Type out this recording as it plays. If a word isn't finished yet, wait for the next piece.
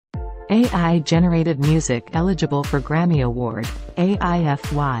AI-generated music eligible for Grammy Award,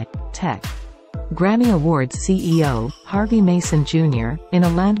 aify.tech. Grammy Awards CEO, Harvey Mason Jr., in a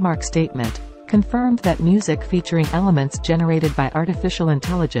landmark statement, confirmed that music featuring elements generated by artificial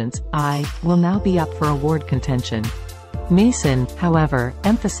intelligence, AI, will now be up for award contention. Mason, however,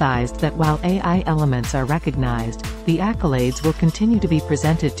 emphasized that while AI elements are recognized, the accolades will continue to be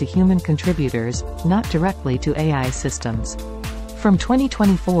presented to human contributors, not directly to AI systems. From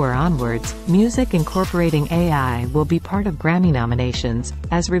 2024 onwards, music incorporating AI will be part of Grammy nominations,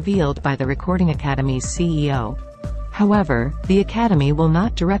 as revealed by the Recording Academy's CEO. However, the Academy will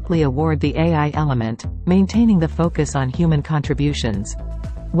not directly award the AI element, maintaining the focus on human contributions.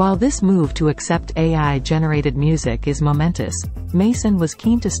 While this move to accept AI-generated music is momentous, Mason was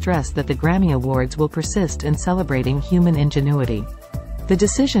keen to stress that the Grammy Awards will persist in celebrating human ingenuity. The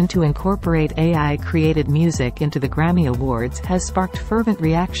decision to incorporate AI-created music into the Grammy Awards has sparked fervent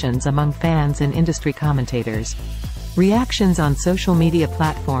reactions among fans and industry commentators. Reactions on social media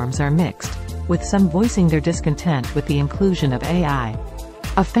platforms are mixed, with some voicing their discontent with the inclusion of AI.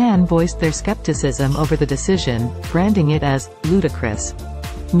 A fan voiced their skepticism over the decision, branding it as ludicrous.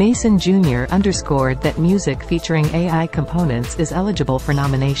 Mason Jr. underscored that music featuring AI components is eligible for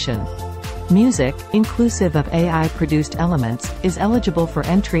nomination. Music, inclusive of AI-produced elements, is eligible for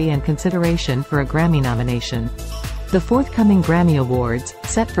entry and consideration for a Grammy nomination. The forthcoming Grammy Awards,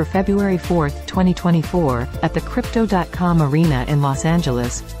 set for February 4, 2024, at the Crypto.com Arena in Los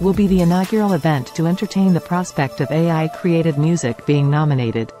Angeles, will be the inaugural event to entertain the prospect of AI-created music being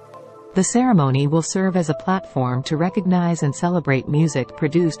nominated. The ceremony will serve as a platform to recognize and celebrate music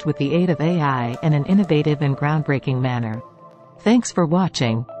produced with the aid of AI in an innovative and groundbreaking manner. Thanks for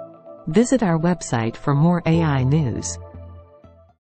watching. Visit our website for more AI news.